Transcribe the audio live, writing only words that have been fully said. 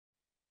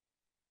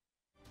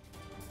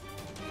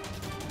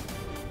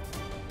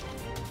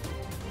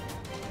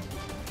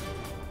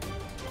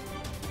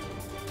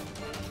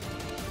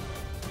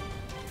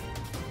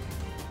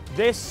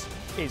This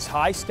is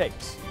High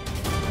Stakes.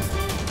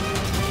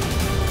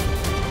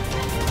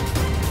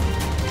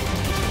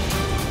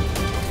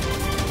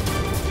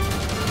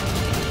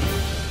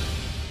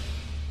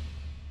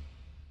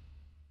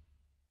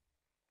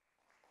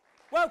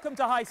 Welcome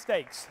to High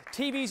Stakes,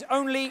 TV's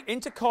only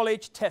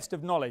inter-college test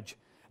of knowledge.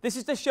 This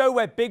is the show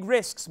where big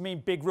risks mean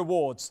big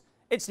rewards.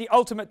 It's the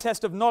ultimate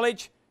test of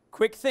knowledge,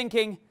 quick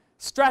thinking,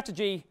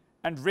 strategy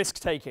and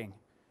risk-taking.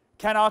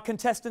 Can our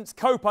contestants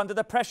cope under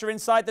the pressure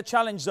inside the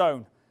challenge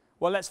zone?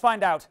 Well, let's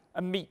find out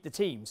and meet the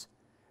teams.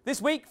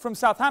 This week from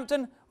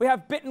Southampton, we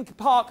have Bitterne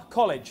Park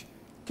College.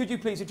 Could you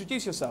please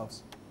introduce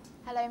yourselves?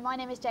 Hello, my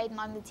name is Jade and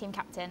I'm the team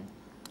captain.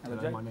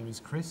 Hello, my name is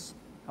Chris.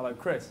 Hello,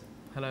 Chris.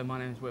 Hello, my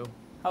name is Will.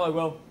 Hello,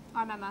 Will.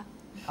 I'm Emma.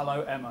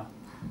 Hello, Emma.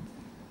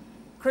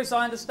 Chris,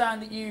 I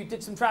understand that you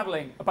did some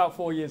travelling about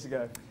 4 years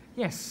ago.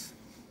 Yes,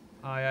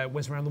 I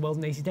whizzed around the world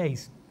in 80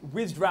 days.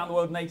 Whizzed around the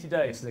world in 80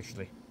 days? Yes,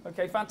 literally.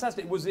 Okay,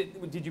 fantastic.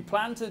 Did you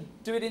plan to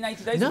do it in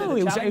 80 days? No,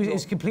 it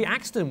was a complete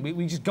accident.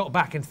 We just got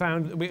back and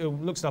found, we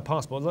looked at our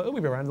passport, like, oh,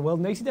 we've been around the world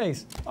in 80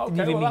 days.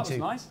 Okay, well, that was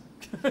nice.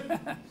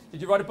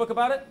 Did you write a book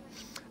about it?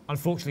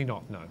 Unfortunately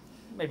not, no.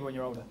 Maybe when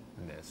you're older.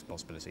 There's a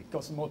possibility.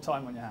 Got some more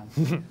time on your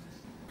hands.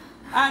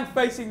 And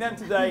facing them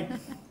today,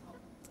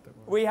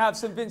 we have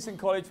St Vincent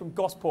College from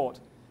Gosport.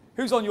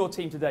 Who's on your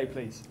team today,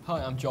 please?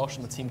 Hi, I'm Josh.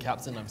 I'm the team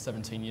captain. I'm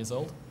 17 years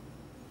old.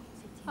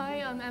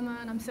 Hi, I'm Emma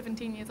and I'm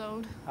 17 years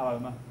old. Hello,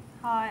 Emma.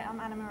 Hi, I'm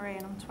Anna Marie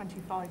and I'm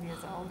 25 years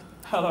old.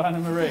 Hello, Anna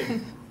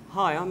Marie.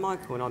 Hi, I'm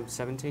Michael and I'm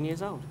 17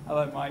 years old.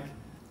 Hello, Mike.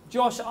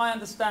 Josh, I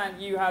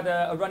understand you had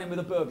a run-in with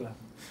a burglar.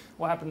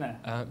 What happened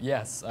there?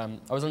 Yes, I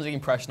was under the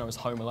impression I was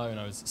home alone.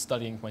 I was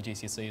studying for my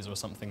GCSEs or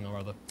something or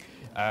other.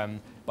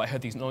 But I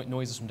heard these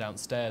noises from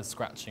downstairs,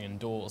 scratching in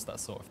doors, that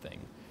sort of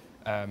thing.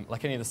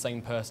 Like any of the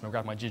sane person, I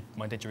grabbed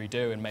my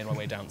didgeridoo and made my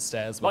way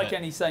downstairs. Like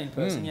any sane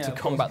person, yeah. To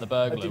combat the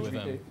burglar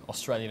with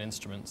Australian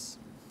instruments.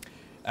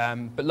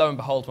 But lo and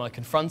behold, when I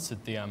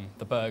confronted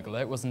the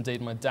burglar, it was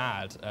indeed my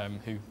dad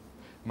who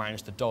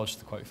managed to dodge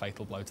the quote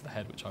fatal blow to the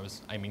head, which I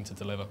was aiming to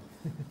deliver.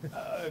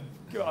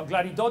 I'm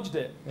glad he dodged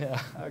it. Yeah.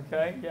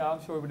 Okay, yeah,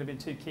 I'm sure he would have been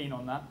too keen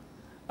on that.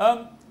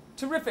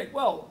 Terrific.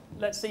 Well,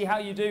 let's see how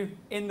you do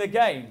in the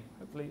game.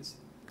 Hopefully it's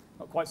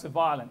not quite so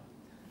violent.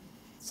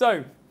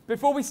 So,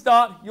 before we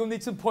start, you'll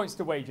need some points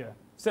to wager.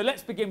 So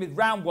let's begin with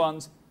round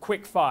one's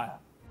quick fire.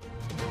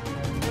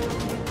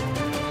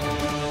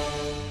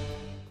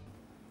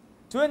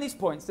 To earn these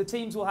points, the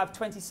teams will have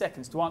 20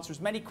 seconds to answer as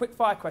many quick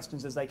fire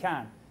questions as they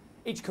can.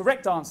 Each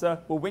correct answer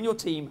will win your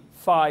team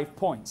 5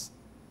 points.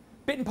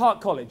 Bitterne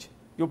Park College,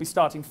 you'll be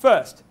starting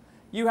first.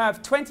 You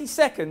have 20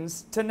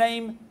 seconds to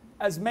name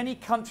as many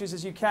countries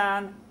as you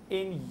can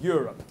in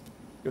Europe.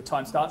 Your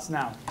time starts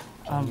now.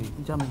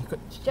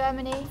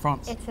 Germany,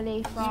 France,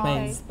 Italy,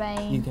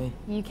 Spain,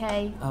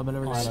 UK,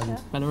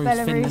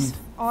 Belarus,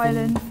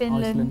 Ireland,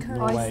 Finland,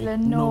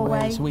 Iceland,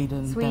 Norway,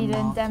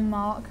 Sweden,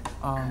 Denmark,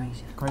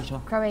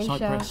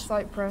 Croatia,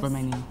 Cyprus,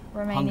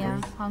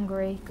 Romania,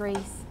 Hungary,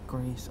 Greece.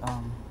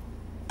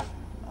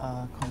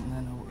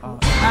 continental.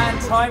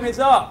 And time is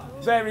up.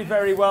 Very,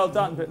 very well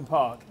done, Bitterne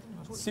Park.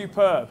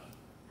 Superb.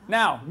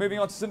 Now, moving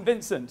on to St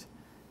Vincent.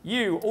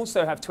 You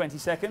also have 20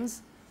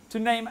 seconds to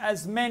name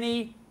as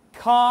many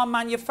car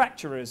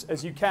manufacturers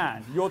as you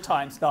can. Your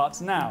time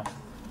starts now.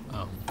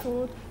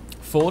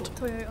 Ford,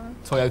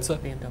 Toyota,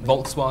 BMW.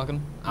 Volkswagen,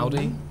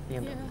 Audi,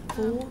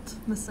 Ford,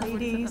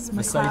 Mercedes,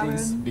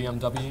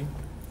 BMW,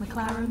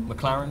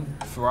 McLaren,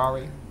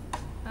 Ferrari,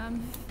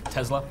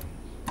 Tesla,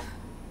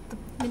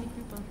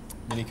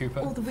 Mini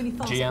Cooper, all the really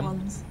fast GM,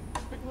 ones.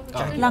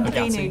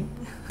 Lamborghini.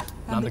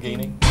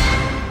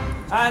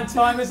 And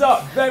time is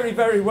up. Very,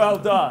 very well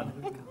done.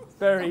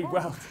 Very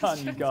well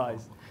done, you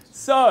guys.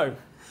 So,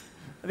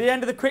 at the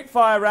end of the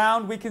quickfire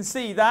round, we can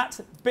see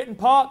that Bitterne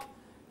Park,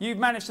 you've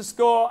managed to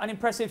score an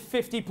impressive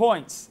 50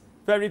 points.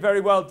 Very,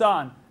 very well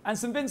done. And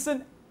St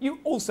Vincent, you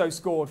also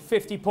scored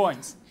 50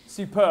 points.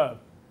 Superb.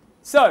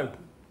 So,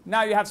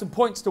 now you have some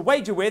points to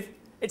wager with.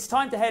 It's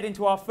time to head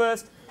into our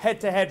first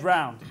head-to-head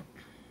round.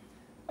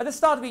 At the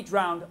start of each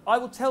round, I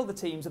will tell the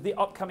teams of the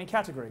upcoming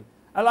category,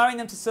 allowing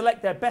them to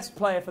select their best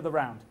player for the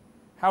round.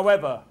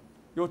 However,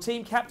 your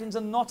team captains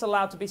are not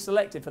allowed to be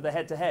selected for the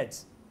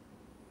head-to-heads.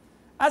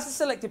 As the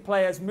selected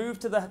players move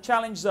to the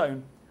challenge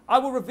zone, I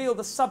will reveal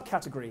the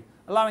subcategory,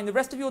 allowing the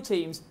rest of your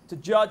teams to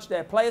judge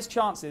their players'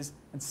 chances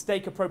and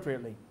stake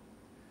appropriately.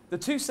 The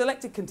two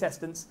selected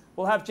contestants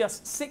will have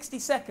just 60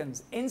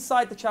 seconds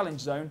inside the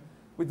challenge zone,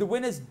 with the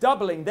winners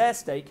doubling their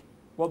stake,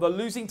 while the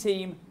losing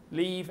team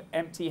leave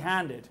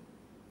empty-handed.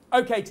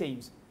 Okay,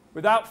 teams,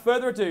 without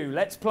further ado,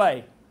 let's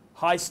play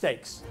High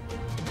Stakes.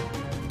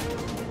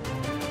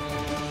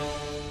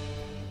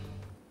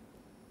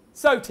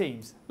 So,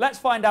 teams, let's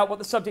find out what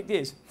the subject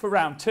is for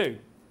round two.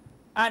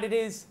 And it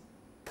is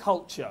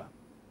culture.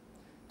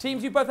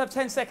 Teams, you both have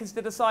 10 seconds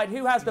to decide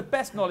who has the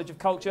best knowledge of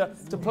culture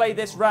to play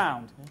this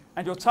round.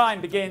 And your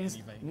time begins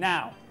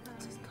now.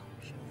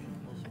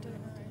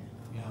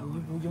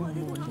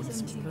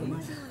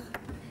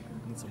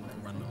 You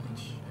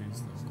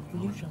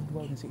showed the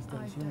world in 6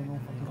 days. You know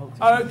fucking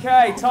culture.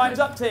 Okay, time's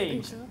up,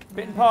 teams.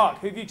 Bitterne Park,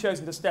 who have you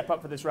chosen to step up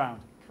for this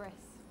round? Chris.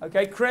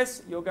 Okay,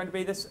 Chris, you're going to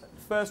be this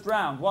first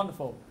round.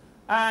 Wonderful.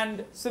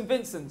 And St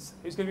Vincent's,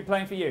 who's going to be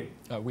playing for you?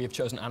 We have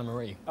chosen Anna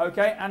Marie.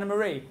 Okay, Anna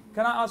Marie.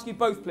 Can I ask you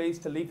both, please,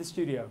 to leave the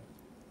studio?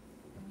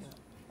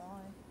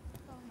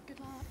 Good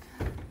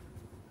luck.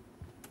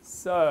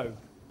 So,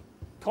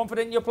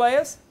 confident in your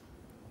players?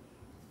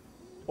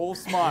 All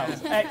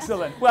smiles.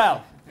 Excellent.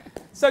 Well,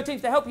 so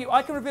teams, to help you,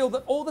 I can reveal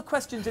that all the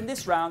questions in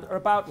this round are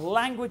about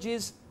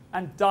languages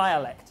and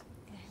dialect.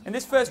 In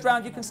this first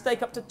round, you can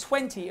stake up to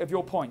 20 of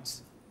your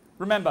points.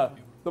 Remember,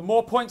 the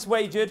more points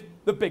wagered,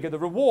 the bigger the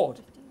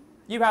reward.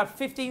 You have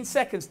 15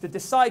 seconds to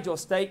decide your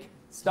stake,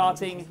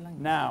 starting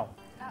now.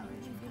 Out of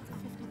 50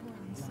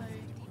 points, so are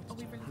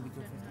we really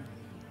confident?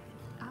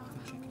 Out of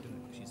how many?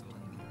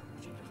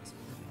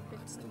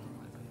 I'd say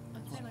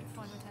like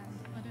 5 or 10.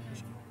 I don't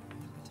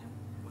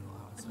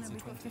know.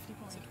 We've got 50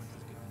 points.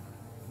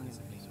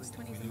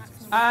 20 is the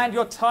maximum. And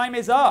your time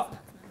is up.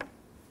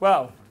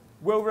 Well,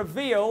 we'll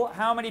reveal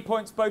how many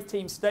points both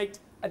teams staked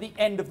at the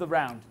end of the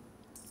round.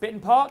 Bitterne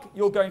Park,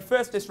 you're going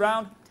first this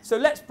round, so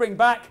let's bring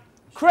back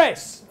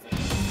Chris.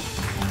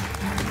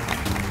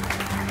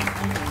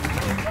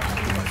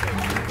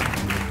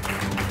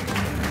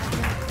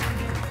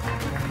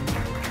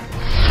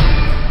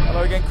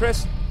 Hello again,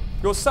 Chris.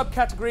 Your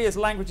subcategory is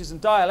languages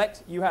and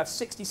dialect. You have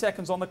 60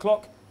 seconds on the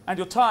clock, and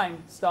your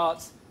time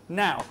starts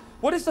now.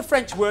 What is the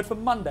French word for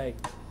Monday?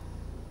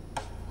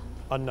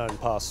 Unknown,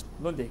 pass.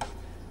 Lundi.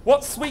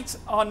 What sweets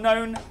are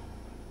known?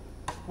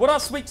 What are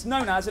sweets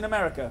known as in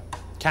America?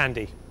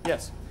 Candy,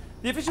 Yes.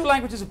 The official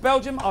languages of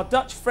Belgium are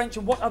Dutch, French,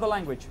 and what other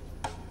language?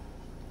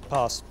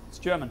 pass. It's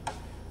German.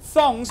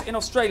 Thongs in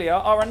Australia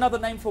are another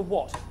name for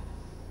what?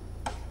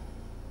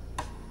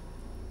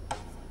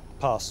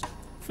 Pass.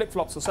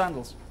 Flip-flops or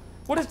sandals.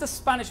 What is the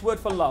Spanish word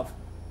for love?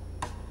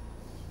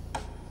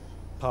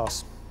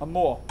 Pass.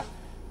 Amor.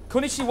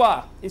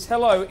 Konnichiwa is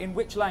hello in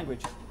which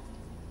language?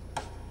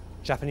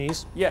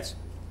 Japanese, Yes.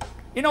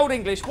 In Old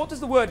English, what does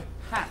the word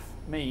hath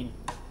mean?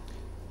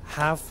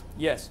 have,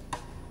 Yes.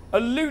 A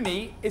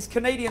loonie is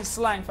Canadian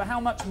slang for how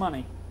much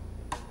money?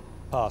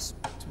 pass.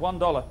 It's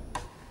 $1.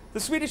 The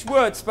Swedish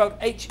word spelled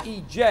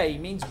H-E-J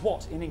means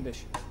what in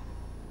English?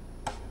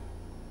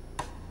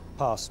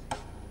 Pass.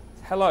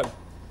 Hello.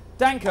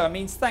 Danke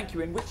means thank you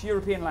in which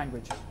European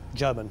language?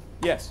 German,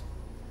 Yes.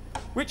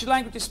 Which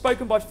language is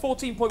spoken by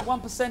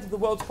 14.1% of the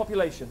world's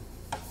population?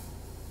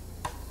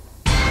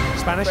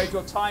 Spanish, Afraid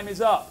your time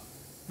is up.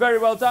 Very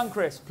well done,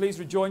 Chris. Please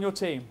rejoin your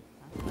team.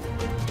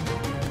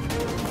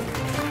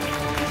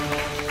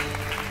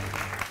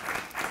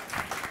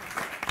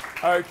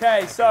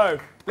 Okay, so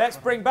let's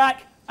bring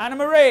back Anna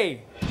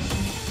Marie.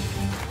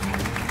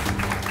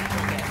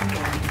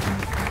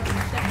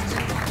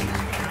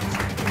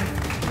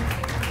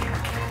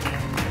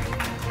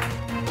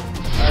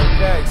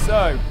 Okay,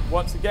 so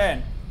once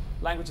again,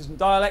 languages and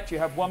dialect, you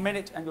have 1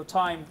 minute and your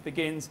time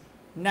begins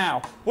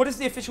now. What is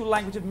the official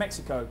language of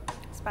Mexico?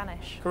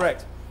 Spanish.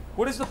 Correct.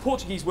 What is the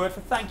Portuguese word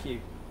for thank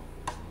you?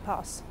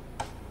 Pass.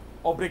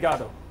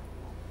 Obrigado.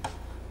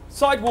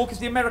 Sidewalk is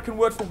the American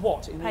word for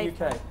what in the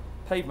Pavement. UK?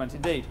 Pavement,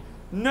 indeed.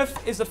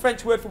 Neuf is the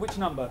French word for which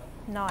number?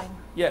 9.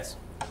 Yes.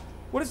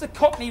 What is the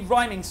Cockney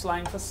rhyming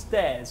slang for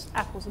stairs?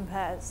 Apples and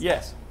pears.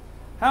 Yes.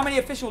 How many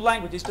official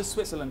languages does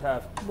Switzerland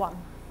have? 1.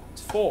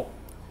 It's 4.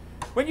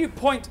 When you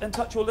point and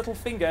touch your little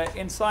finger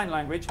in sign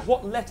language,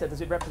 what letter does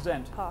it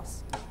represent?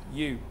 Pass.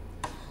 U.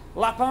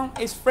 Lapin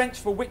is French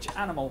for which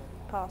animal?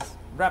 Pass.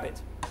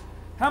 Rabbit.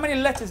 How many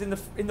letters in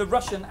the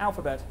Russian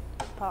alphabet?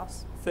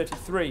 Pass.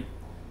 33.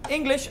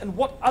 English and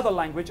what other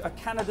language are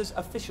Canada's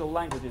official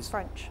languages?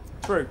 French.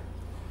 True.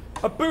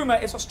 A boomer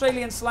is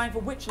Australian slang for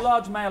which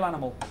large male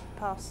animal?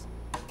 Pass.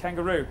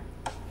 Kangaroo.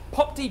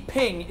 Pop-de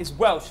ping is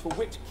Welsh for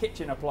which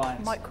kitchen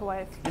appliance?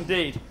 Microwave.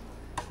 Indeed.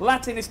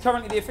 Latin is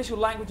currently the official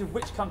language of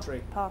which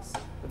country? Pass.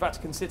 The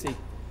Vatican City.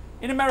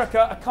 In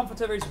America, a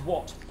comforter is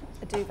what?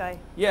 A duvet.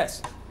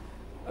 Yes.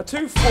 A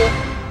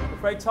 2-4. I'm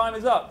afraid time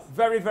is up.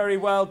 Very, very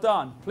well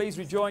done. Please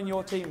rejoin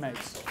your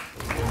teammates.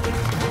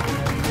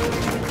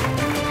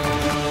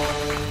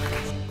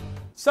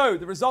 So,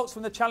 the results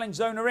from the challenge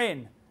zone are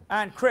in.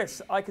 And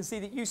Chris, I can see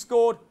that you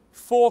scored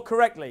 4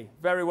 correctly.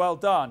 Very well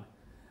done.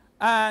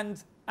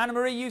 And Anna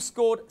Marie, you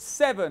scored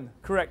 7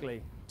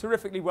 correctly.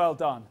 Terrifically well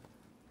done.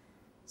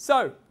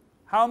 So,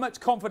 how much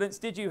confidence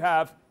did you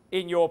have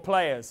in your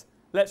players?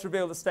 Let's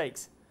reveal the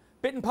stakes.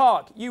 Bitterne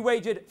Park, you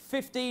wagered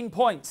 15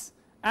 points.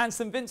 And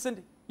St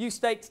Vincent, you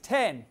staked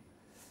 10.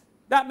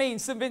 That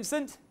means, St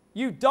Vincent,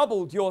 you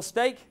doubled your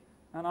stake.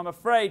 And I'm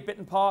afraid,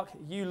 Bitterne Park,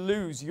 you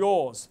lose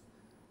yours.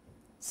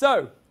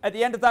 So, at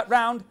the end of that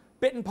round,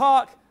 Bitterne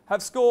Park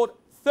have scored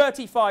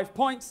 35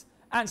 points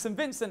and St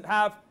Vincent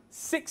have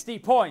 60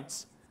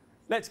 points.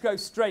 Let's go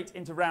straight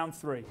into round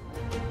 3.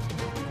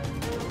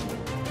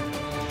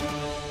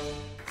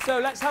 So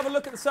let's have a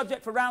look at the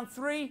subject for round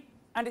 3,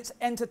 and it's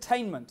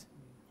entertainment.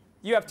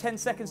 You have 10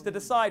 seconds to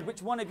decide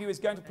which one of you is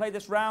going to play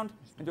this round,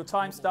 and your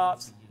time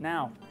starts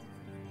now.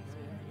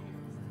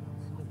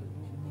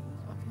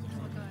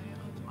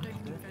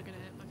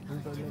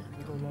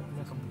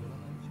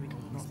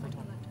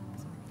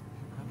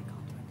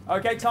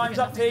 Okay, time's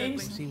up,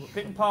 teams.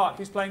 Bitterne Park,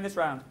 who's playing this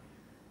round?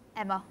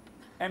 Emma.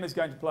 Emma's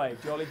going to play.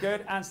 Jolly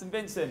good. And St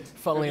Vincent.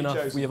 Funnily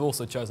enough, we have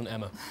also chosen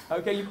Emma.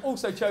 Okay, you've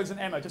also chosen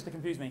Emma, just to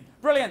confuse me.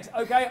 Brilliant.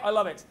 Okay, I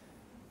love it.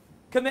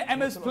 Can the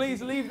Emmas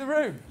please leave the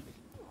room?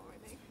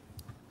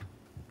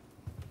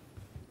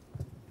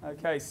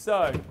 Okay,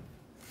 so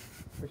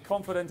we're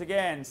confident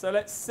again. So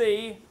let's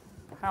see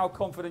how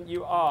confident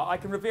you are. I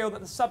can reveal that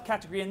the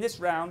subcategory in this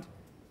round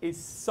is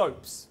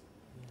soaps.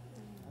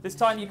 This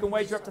time you can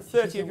wager up to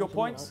 30 of your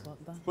points.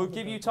 We'll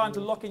give you time to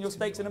lock in your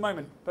stakes in a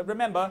moment. But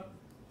remember,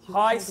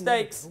 high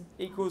stakes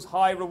equals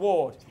high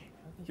reward.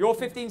 Your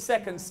 15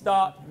 seconds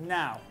start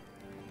now.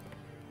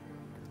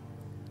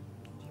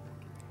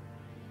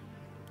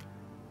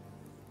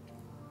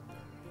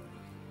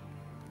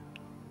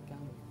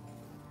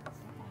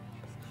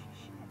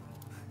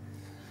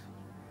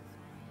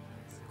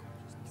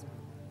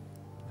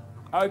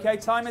 Okay,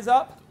 time is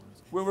up.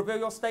 We'll reveal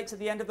your stakes at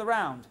the end of the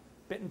round.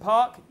 Bitterne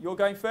Park, you're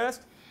going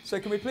first. So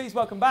can we please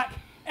welcome back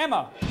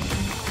Emma?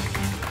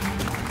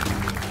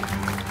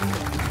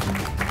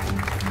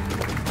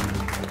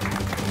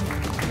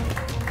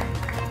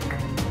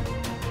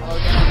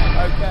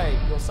 Okay,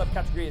 your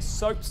subcategory is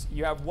soaps.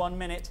 You have 1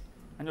 minute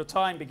and your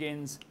time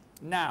begins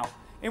now.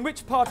 In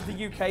which part of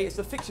the UK is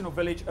the fictional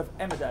village of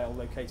Emmerdale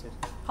located?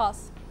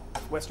 Pass.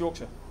 West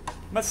Yorkshire.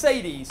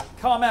 Mercedes,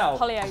 Carmel,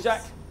 Hollyoaks.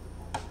 Jack,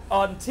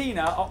 and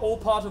Tina are all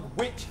part of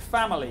which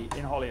family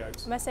in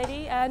Hollyoaks?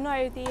 Mercedes?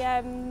 No,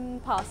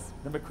 the pass.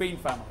 The McQueen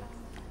family.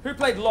 Who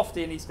played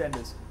Lofty in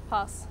EastEnders?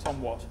 Pass.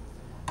 Tom Watt.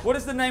 What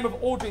is the name of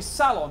Audrey's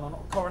salon on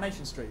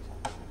Coronation Street?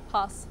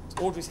 Pass.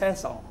 It's Audrey's hair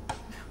salon.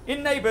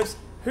 In Neighbours,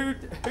 who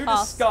does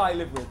Pass. Sky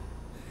live with?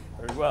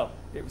 Very well.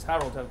 It was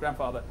Harold, her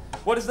grandfather.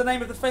 What is the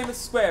name of the famous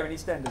square in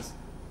EastEnders?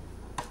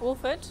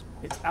 Wolford?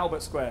 It's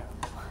Albert Square.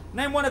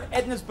 Name one of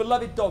Edna's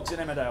beloved dogs in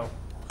Emmerdale.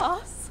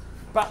 Pass.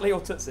 Batley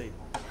or Tootsie?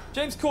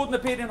 James Corden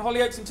appeared in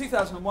Hollyoaks in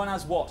 2001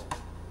 as what?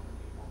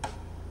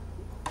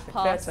 A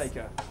Pass.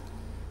 caretaker.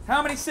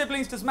 How many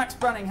siblings does Max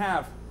Branning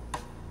have?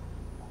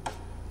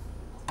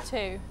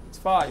 2. It's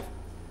 5.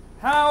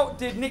 How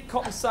did Nick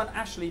Cotton's son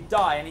Ashley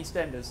die in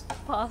EastEnders?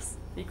 Pass.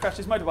 He crashed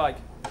his motorbike.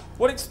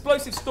 What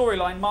explosive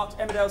storyline marked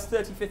Emmerdale's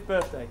 35th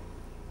birthday?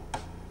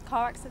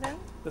 Car accident?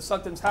 The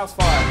Sugden's house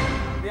fire.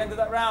 At the end of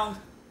that round,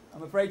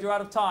 I'm afraid you're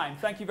out of time.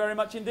 Thank you very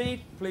much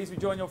indeed. Please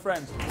rejoin your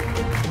friends.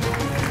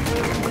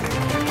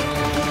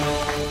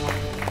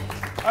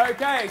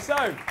 Okay,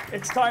 so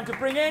it's time to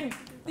bring in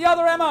the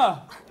other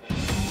Emma.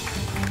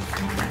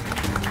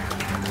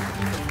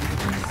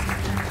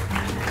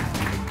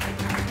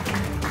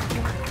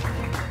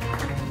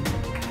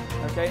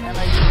 Okay,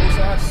 Emma, you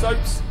also have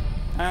soaps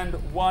and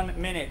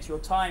 1 minute. Your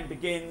time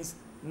begins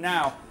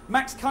now.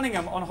 Max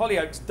Cunningham on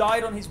Hollyoaks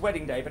died on his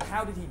wedding day, but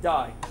how did he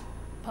die?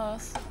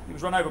 Pass. He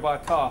was run over by a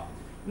car.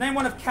 Name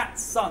one of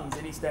Kat's sons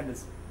in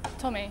EastEnders.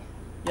 Tommy?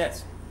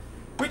 Yes.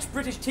 Which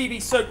British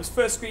TV soap was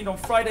first screened on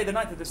Friday the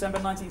 9th of December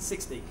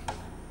 1960?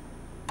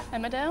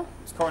 Emmerdale?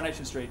 It's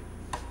Coronation Street.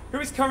 Who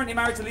is currently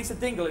married to Lisa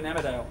Dingle in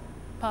Emmerdale?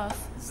 Pass.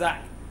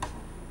 Zach.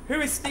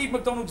 Who is Steve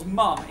McDonald's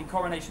mum in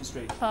Coronation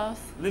Street? Pass.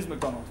 Liz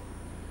McDonald.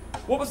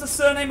 What was the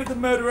surname of the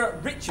murderer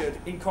Richard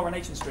in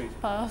Coronation Street?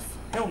 Pass.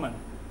 Hillman.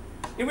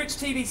 In which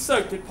TV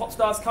soap did pop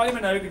stars Kylie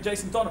Minogue and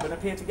Jason Donovan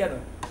appear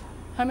together?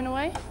 Home and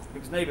Away? It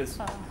was Neighbours.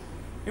 Pass.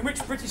 In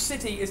which British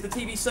city is the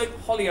TV soap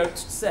Hollyoaks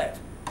set?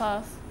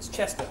 Pass. It's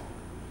Chester.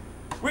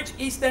 Which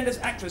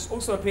EastEnders actress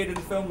also appeared in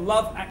the film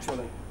Love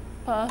Actually?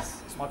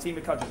 Pass. It's Martine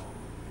McCudgeon.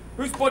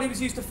 Whose body was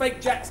used to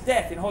fake Jack's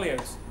death in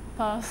Hollyoaks?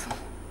 Pass.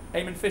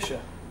 Eamon Fisher.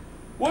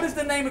 What is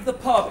the name of the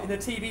pub in the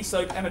TV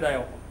soap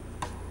Emmerdale?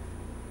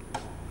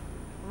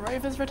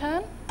 Rover's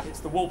Return? It's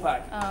the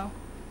Woolpack. Oh.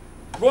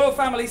 Royal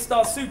Family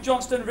star Sue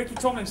Johnston and Ricky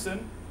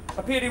Tomlinson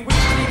appeared in which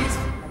TVs?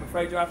 I'm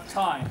afraid you're out of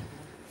time.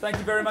 Thank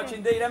you very much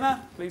indeed,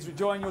 Emma. Please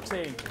rejoin your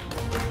team.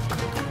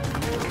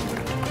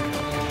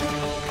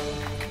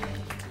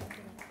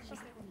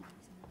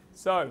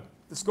 So,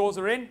 the scores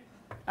are in.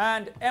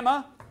 And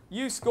Emma,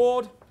 you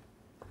scored,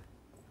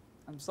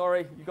 I'm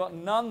sorry, you got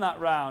none that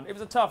round. It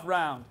was a tough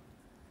round.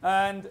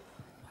 And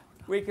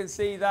we can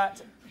see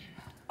that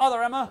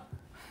other Emma,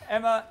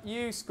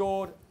 you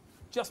scored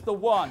just the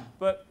 1,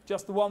 but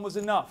just the 1 was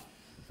enough.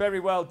 Very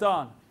well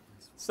done.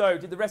 So,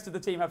 did the rest of the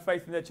team have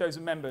faith in their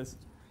chosen members?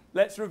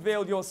 Let's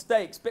reveal your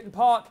stakes. Bitterne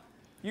Park,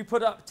 you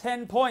put up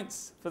 10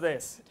 points for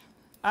this.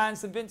 And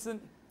St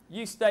Vincent,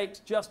 you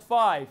staked just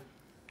 5.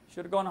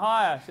 Should have gone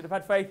higher, should have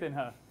had faith in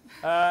her.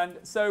 And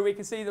so we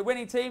can see the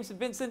winning team, St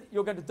Vincent,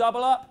 you're going to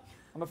double up.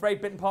 I'm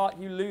afraid Bitterne Park,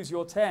 you lose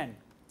your 10.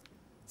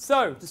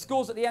 So the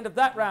scores at the end of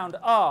that round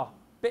are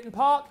Bitterne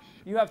Park,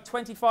 you have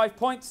 25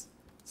 points.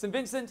 St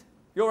Vincent,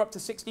 you're up to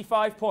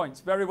 65 points.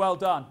 Very well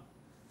done.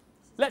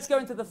 Let's go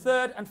into the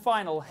third and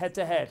final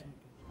head-to-head.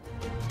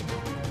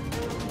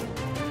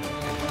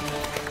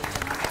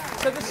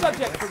 So the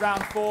subject for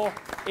round 4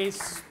 is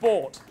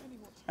sport.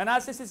 And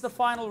as this is the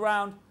final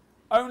round,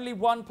 only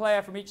one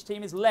player from each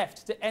team is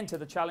left to enter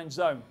the challenge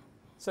zone.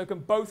 So can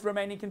both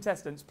remaining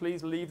contestants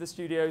please leave the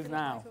studios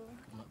now?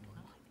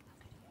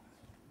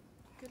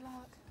 Good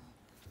luck.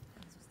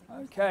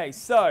 Okay,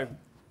 so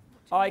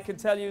I can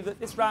tell you that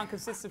this round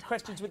consists of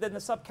questions within the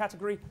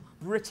subcategory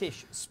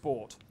British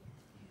sport.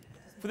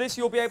 For this,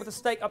 you'll be able to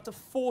stake up to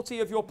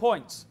 40 of your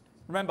points.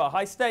 Remember,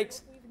 high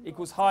stakes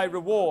equals high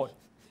reward.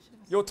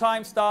 Your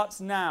time starts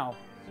now.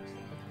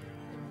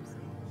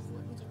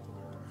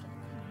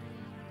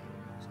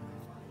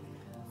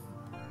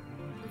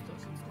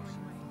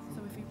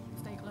 So if we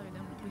stake low,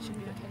 then we should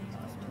be okay.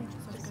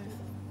 So to go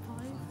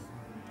 5?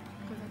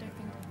 Because I don't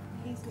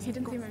think... Because he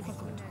didn't seem very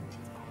confident.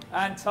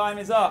 And time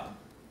is up.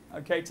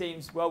 Okay,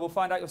 teams, well, we'll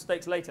find out your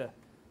stakes later.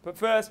 But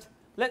first,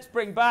 let's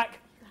bring back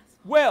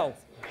Will.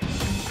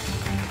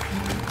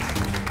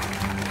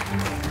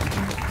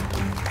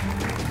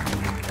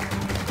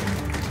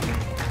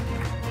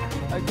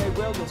 Okay,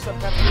 Will, your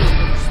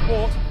subcategory is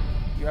sport.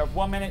 You have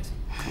 1 minute,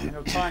 and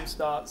your time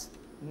starts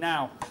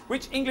now.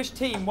 Which English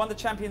team won the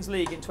Champions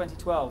League in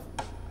 2012?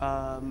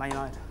 Man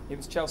United. It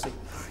was Chelsea.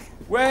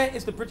 Where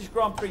is the British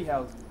Grand Prix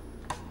held?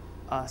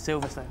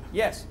 Silverstone.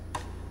 Yes.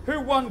 Who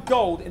won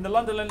gold in the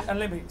London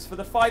Olympics for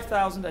the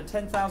 5,000 and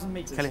 10,000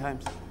 metres? Kelly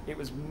Holmes. It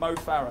was Mo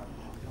Farah.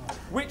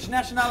 Which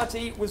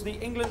nationality was the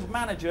England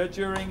manager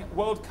during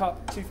World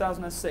Cup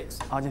 2006?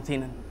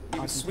 Argentinian. He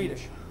was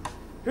Swedish.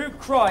 Who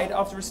cried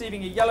after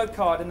receiving a yellow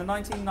card in the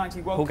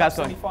 1990 World Cup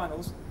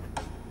semi-finals?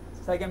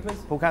 Say again, please.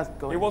 Paul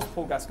Gascoigne. It was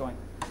Paul Gascoigne.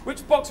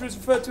 Which boxer is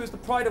referred to as the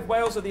Pride of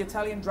Wales or the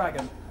Italian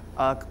Dragon?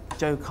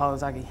 Joe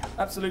Calzaghe.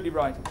 Absolutely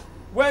right.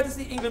 Where does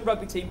the England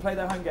rugby team play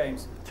their home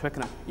games?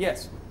 Twickenham.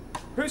 Yes.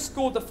 Who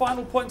scored the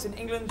final points in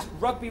England's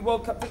Rugby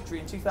World Cup victory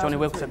in 2003? Johnny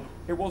Wilkinson.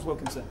 It was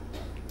Wilkinson.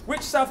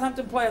 Which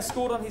Southampton player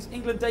scored on his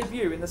England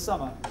debut in the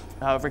summer?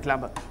 Rick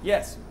Lambert.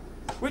 Yes.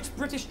 Which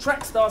British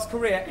track star's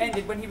career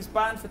ended when he was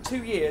banned for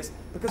 2 years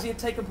because he had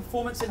taken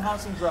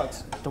performance-enhancing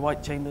drugs?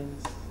 Dwight Chambers.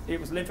 It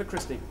was Linford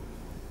Christie.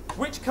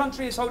 Which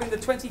country is holding the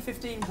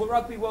 2015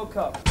 Rugby World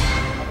Cup?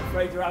 I'm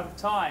afraid you're out of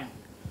time.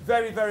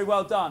 Very, very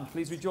well done.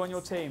 Please rejoin your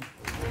team.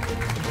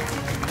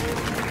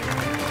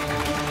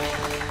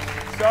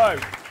 So,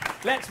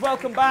 let's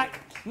welcome back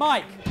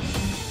Mike.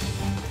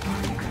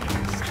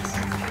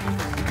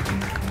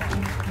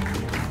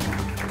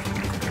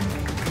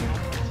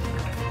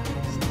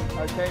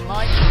 Okay,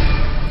 Mike,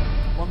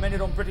 1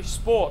 minute on British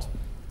sport.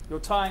 Your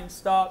time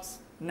starts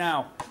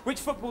now. Which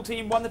football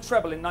team won the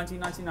treble in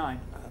 1999?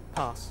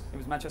 Pass. It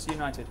was Manchester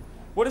United.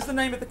 What is the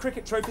name of the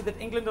cricket trophy that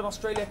England and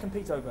Australia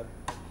compete over?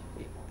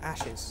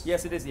 Ashes.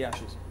 Yes, it is the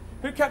Ashes.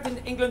 Who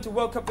captained England to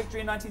World Cup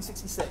victory in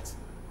 1966?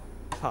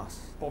 Pass.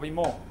 Bobby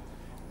Moore.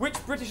 Which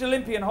British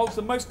Olympian holds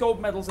the most gold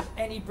medals of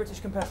any British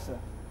competitor?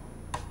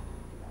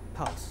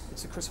 Pass.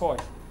 It's Chris Hoy.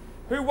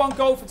 Who won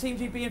gold for Team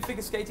GB in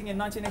figure skating in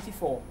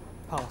 1984?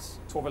 Pass.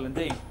 Torvill and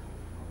Dean.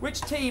 Which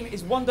team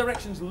is One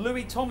Direction's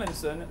Louis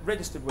Tomlinson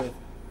registered with?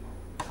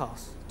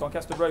 Pass.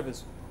 Doncaster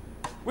Rovers.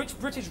 Which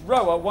British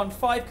rower won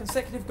 5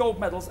 consecutive gold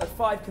medals at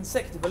 5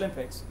 consecutive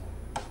Olympics?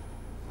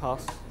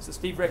 Pass. It's Sir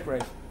Steve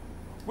Redgrave.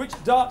 Which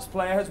darts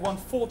player has won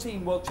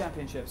 14 World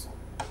Championships?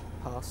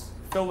 Pass.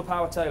 Phil the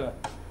Power Taylor.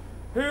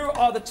 Who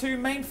are the 2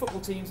 main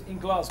football teams in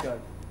Glasgow?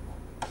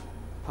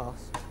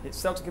 Pass. It's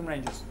Celtic and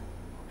Rangers.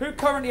 Who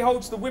currently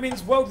holds the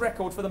women's world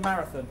record for the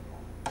marathon?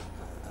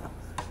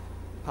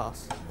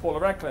 Pass. Paula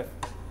Radcliffe.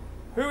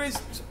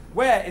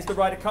 Where is the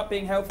Ryder Cup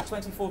being held for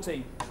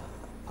 2014?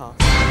 Pass.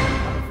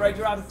 I'm afraid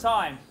you're out of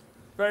time.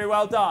 Very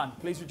well done.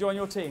 Please rejoin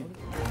your team.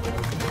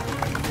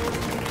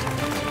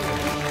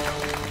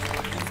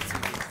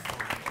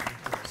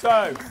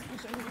 So,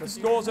 the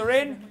scores are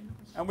in,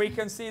 and we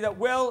can see that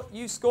Will,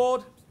 you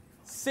scored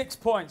 6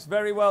 points.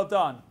 Very well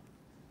done.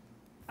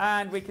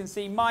 And we can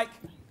see Mike,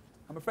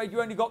 I'm afraid you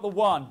only got the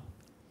 1.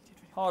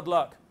 Hard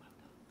luck.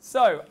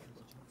 So,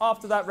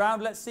 after that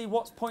round, let's see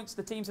what points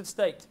the teams have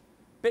staked.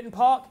 Bitterne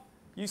Park,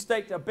 you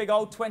staked a big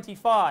old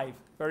 25.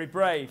 Very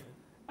brave.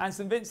 And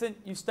St Vincent,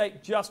 you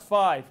staked just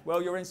 5.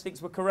 Well, your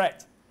instincts were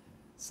correct.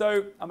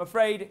 So, I'm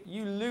afraid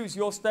you lose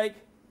your stake.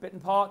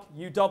 Bitterne Park,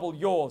 you double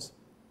yours.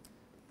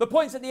 The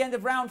points at the end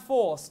of round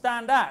 4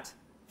 stand at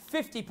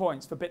 50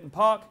 points for Bitterne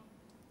Park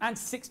and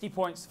 60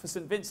 points for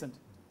St Vincent.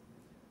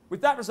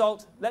 With that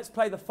result, let's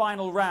play the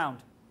final round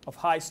of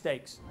high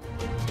stakes.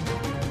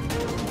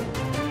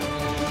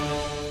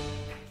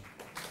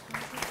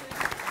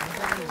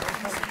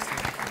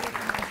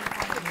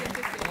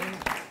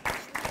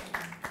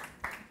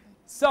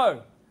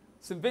 So,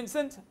 St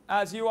Vincent,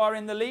 as you are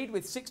in the lead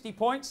with 60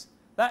 points,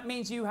 that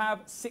means you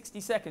have 60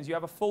 seconds. You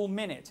have a full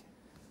minute.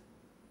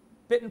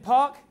 Bitterne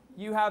Park,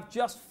 you have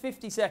just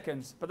 50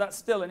 seconds, but that's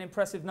still an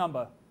impressive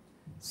number.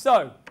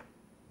 So,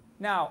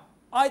 now,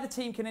 either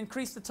team can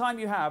increase the time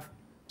you have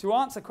to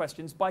answer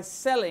questions by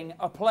selling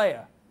a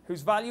player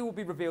whose value will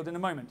be revealed in a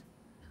moment.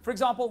 For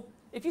example,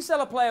 if you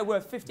sell a player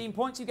worth 15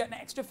 points, you get an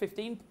extra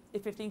 15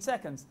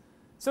 seconds.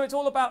 So it's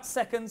all about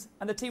seconds,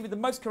 and the team with the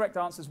most correct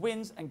answers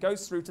wins and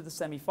goes through to the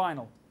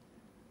semi-final.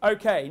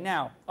 Okay,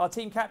 now, our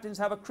team captains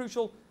have a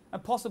crucial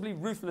and possibly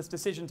ruthless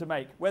decision to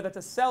make, whether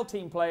to sell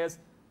team players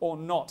or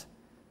not.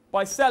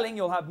 By selling,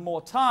 you'll have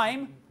more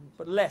time,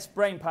 but less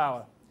brain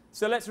power.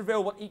 So let's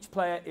reveal what each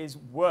player is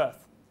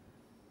worth.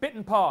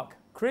 Bitterne Park,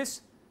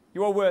 Chris,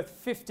 you are worth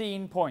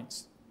 15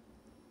 points.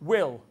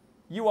 Will,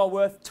 you are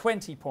worth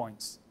 20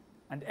 points.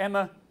 And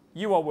Emma,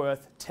 you are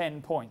worth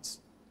 10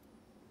 points.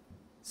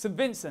 St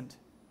Vincent,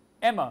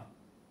 Emma,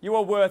 you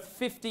are worth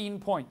 15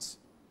 points.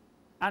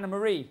 Anna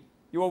Marie,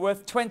 you are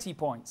worth 20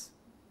 points.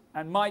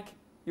 And Mike,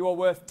 you are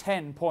worth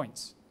 10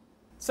 points.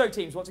 So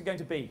teams, what's it going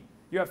to be?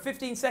 You have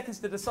 15 seconds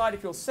to decide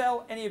if you'll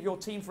sell any of your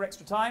team for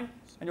extra time,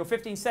 and your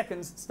 15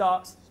 seconds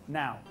starts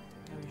now.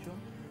 Are you sure?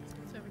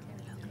 So we came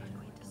as a team.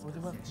 Well,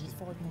 there were just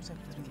 5 more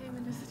seconds. We came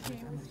in as a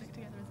team, we stick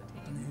together as a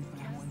team. And who's going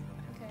to win?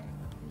 Okay.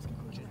 I'm just going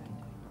to call you back.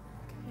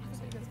 Okay.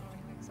 Just leave us all.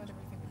 Decide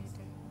everything we need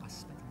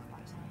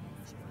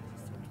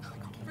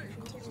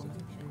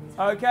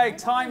to. Okay,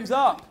 time's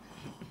up.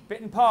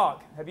 Bitterne Park,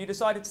 have you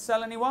decided to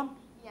sell anyone?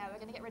 Yeah, we're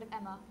going to get rid of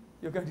Emma.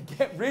 You're going to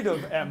get rid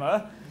of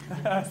Emma,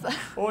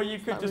 or you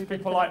could just be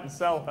polite and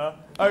sell her.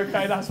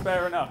 Okay, that's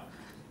fair enough.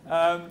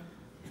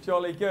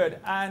 Jolly good.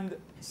 And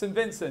St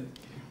Vincent?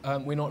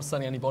 We're not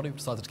selling anybody, we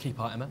decided to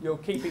keep our Emma. You're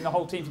keeping the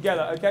whole team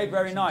together. Okay,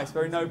 very nice,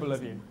 very noble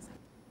of you.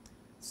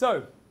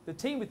 So, the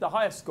team with the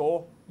highest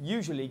score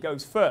usually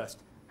goes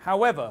first.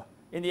 However,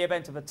 in the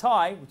event of a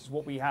tie, which is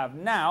what we have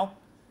now,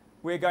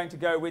 we're going to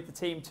go with the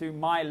team to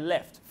my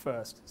left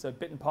first. So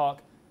Bitterne Park,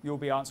 you'll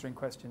be answering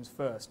questions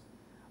first.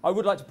 I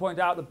would like to point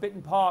out that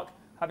Bitterne Park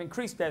have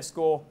increased their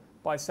score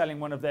by selling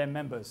one of their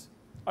members.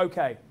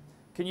 Okay,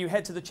 can you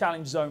head to the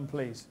challenge zone,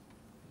 please?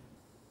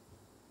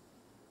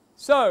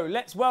 So,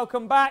 let's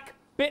welcome back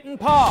Bitterne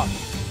Park.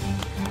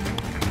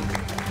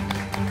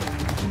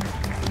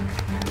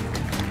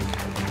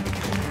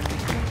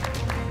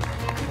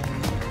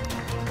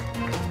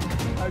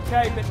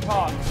 Okay, Bitterne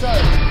Park. So,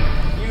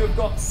 you have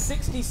got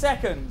 60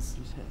 seconds.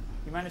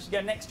 You managed to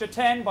get an extra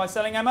 10 by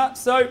selling Emma.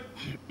 So,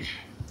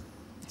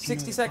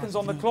 60 seconds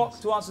on the clock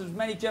to answer as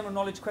many general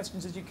knowledge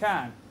questions as you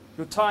can.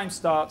 Your time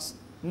starts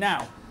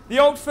now. The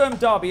Old Firm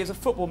Derby is a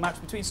football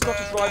match between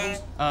Scottish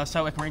rivals.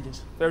 Celtic and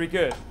Rangers. Very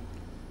good.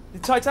 The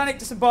Titanic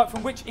disembarked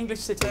from which English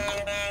city?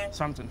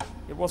 Southampton.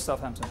 It was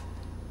Southampton.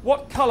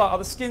 What colour are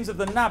the skins of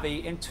the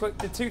Na'vi in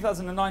the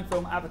 2009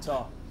 film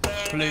Avatar?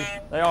 Blue.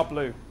 They are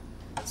blue.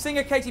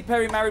 Singer Katy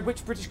Perry married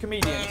which British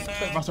comedian?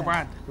 Russell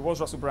Brand. It was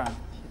Russell Brand.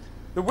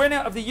 The winner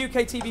of the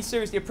UK TV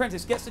series The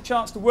Apprentice gets the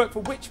chance to work for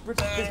which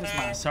British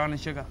businessman? Sun and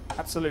Sugar.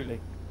 Absolutely.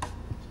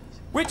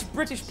 Which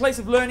British place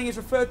of learning is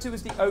referred to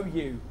as the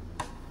OU?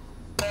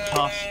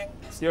 Pass.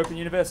 It's the Open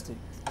University.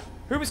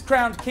 Who was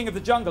crowned King of the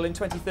Jungle in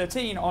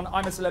 2013 on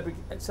I'm a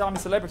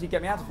Celebrity,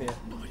 Get Me Out of Here?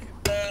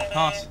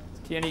 Pass.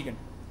 It's Kian Egan.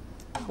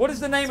 What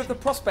is the name of the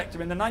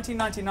prospector in the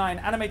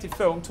 1999 animated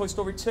film Toy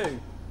Story 2?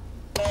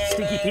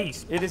 Stinky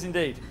Peas. It is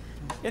indeed.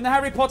 In the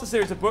Harry Potter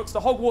series of books, the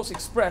Hogwarts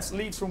Express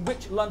leaves from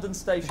which London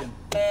station?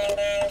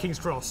 King's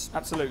Cross.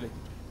 Absolutely.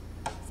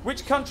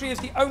 Which country is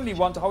the only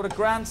one to hold a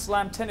Grand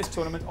Slam tennis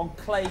tournament on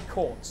clay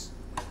courts?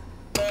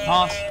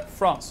 Pass.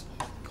 France.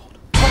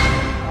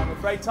 I'm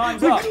afraid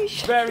time's up.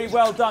 Very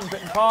well done,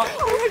 Bitterne Park.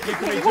 You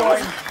can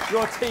rejoin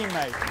your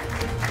teammate.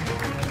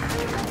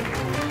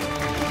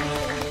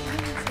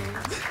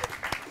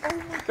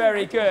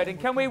 Very good. And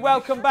can we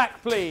welcome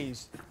back,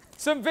 please,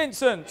 St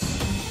Vincent?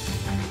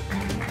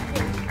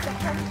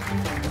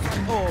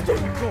 Oh my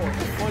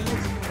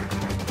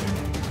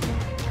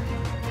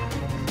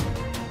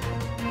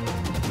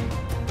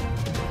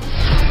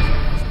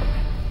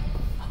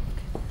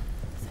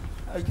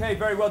God. Okay,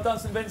 very well done,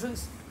 St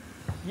Vincent's.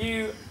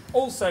 You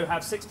also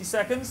have 60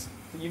 seconds,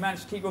 but you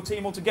managed to keep your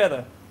team all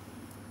together.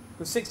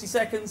 Your 60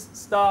 seconds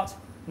start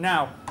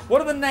now. What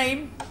are the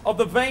name of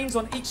the veins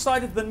on each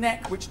side of the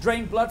neck which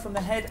drain blood from the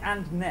head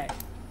and neck?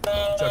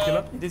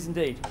 Jugular. It is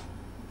indeed.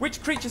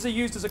 Which creatures are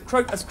used as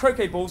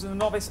croquet balls in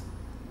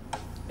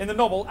the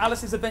novel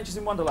Alice's Adventures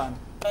in Wonderland?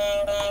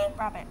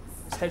 Rabbits.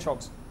 It's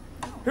hedgehogs.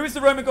 Who is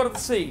the Roman god of the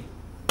sea?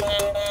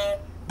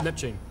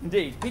 Neptune.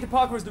 Indeed. Peter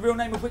Parker is the real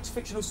name of which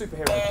fictional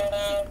superhero?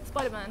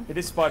 Spider-Man. It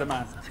is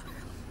Spider-Man.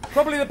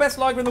 Probably the best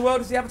lager in the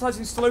world is the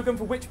advertising slogan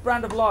for which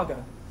brand of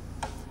lager?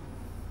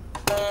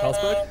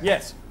 Carlsberg.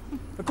 Yes.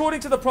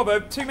 According to the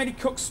proverb, too many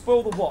cooks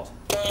spoil the what?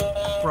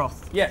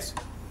 Broth. Yes.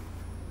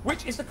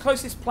 Which is the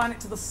closest planet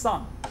to the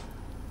sun?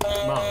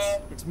 Mars.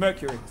 It's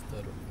Mercury.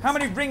 Third one. How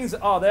many rings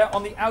are there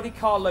on the Audi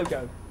car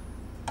logo?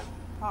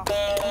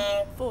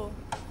 4.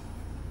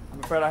 I'm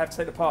afraid I have to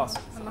take the pass.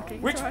 Unlucky.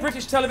 Which Sorry.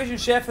 British television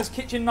chef has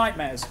kitchen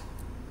nightmares?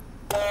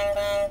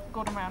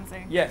 Gordon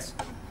Ramsay. Yes.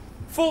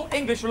 Full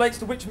English relates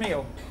to which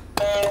meal?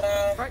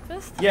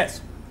 Breakfast.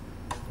 Yes.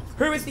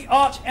 Who is the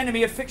arch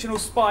enemy of fictional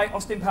spy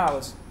Austin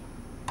Powers?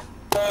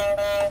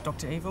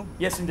 Dr. Evil.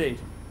 Yes, indeed.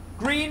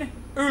 Green,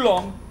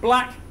 oolong,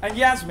 black, and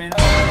Yasmin.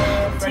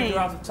 I'm afraid you're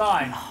out of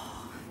time.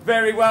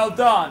 Very well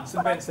done,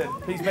 St Vincent.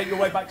 Please make your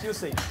way back to your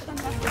seat.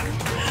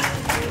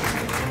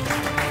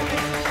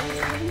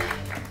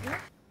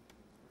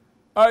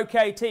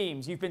 Okay,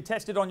 teams, you've been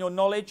tested on your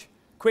knowledge,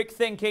 quick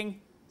thinking,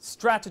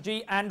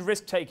 strategy, and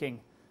risk-taking.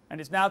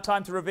 And it's now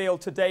time to reveal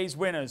today's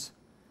winners.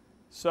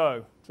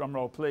 So, drum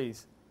roll,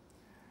 please.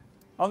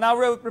 I'll now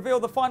reveal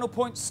the final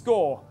point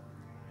score.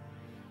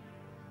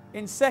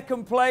 In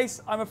second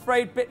place, I'm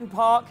afraid Bitterne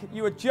Park,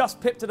 you were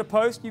just pipped to the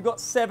post. You got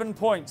 7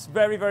 points.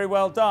 Very, very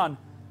well done.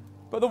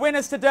 But the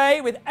winners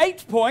today with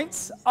 8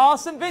 points are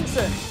St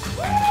Vincent.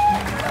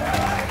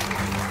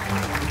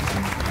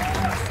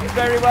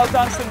 Very well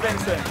done, St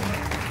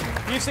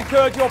Vincent. You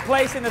secured your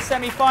place in the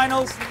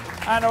semi-finals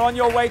and are on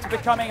your way to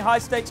becoming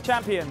high-stakes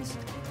champions.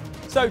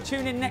 So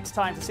tune in next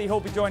time to see who'll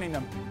be joining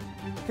them.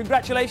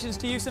 Congratulations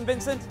to you, St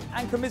Vincent,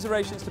 and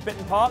commiserations to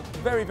Bitterne Park.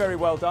 Very, very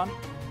well done.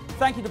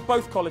 Thank you to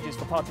both colleges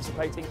for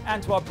participating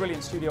and to our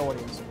brilliant studio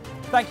audience.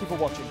 Thank you for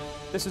watching.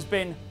 This has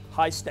been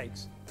High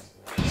Stakes.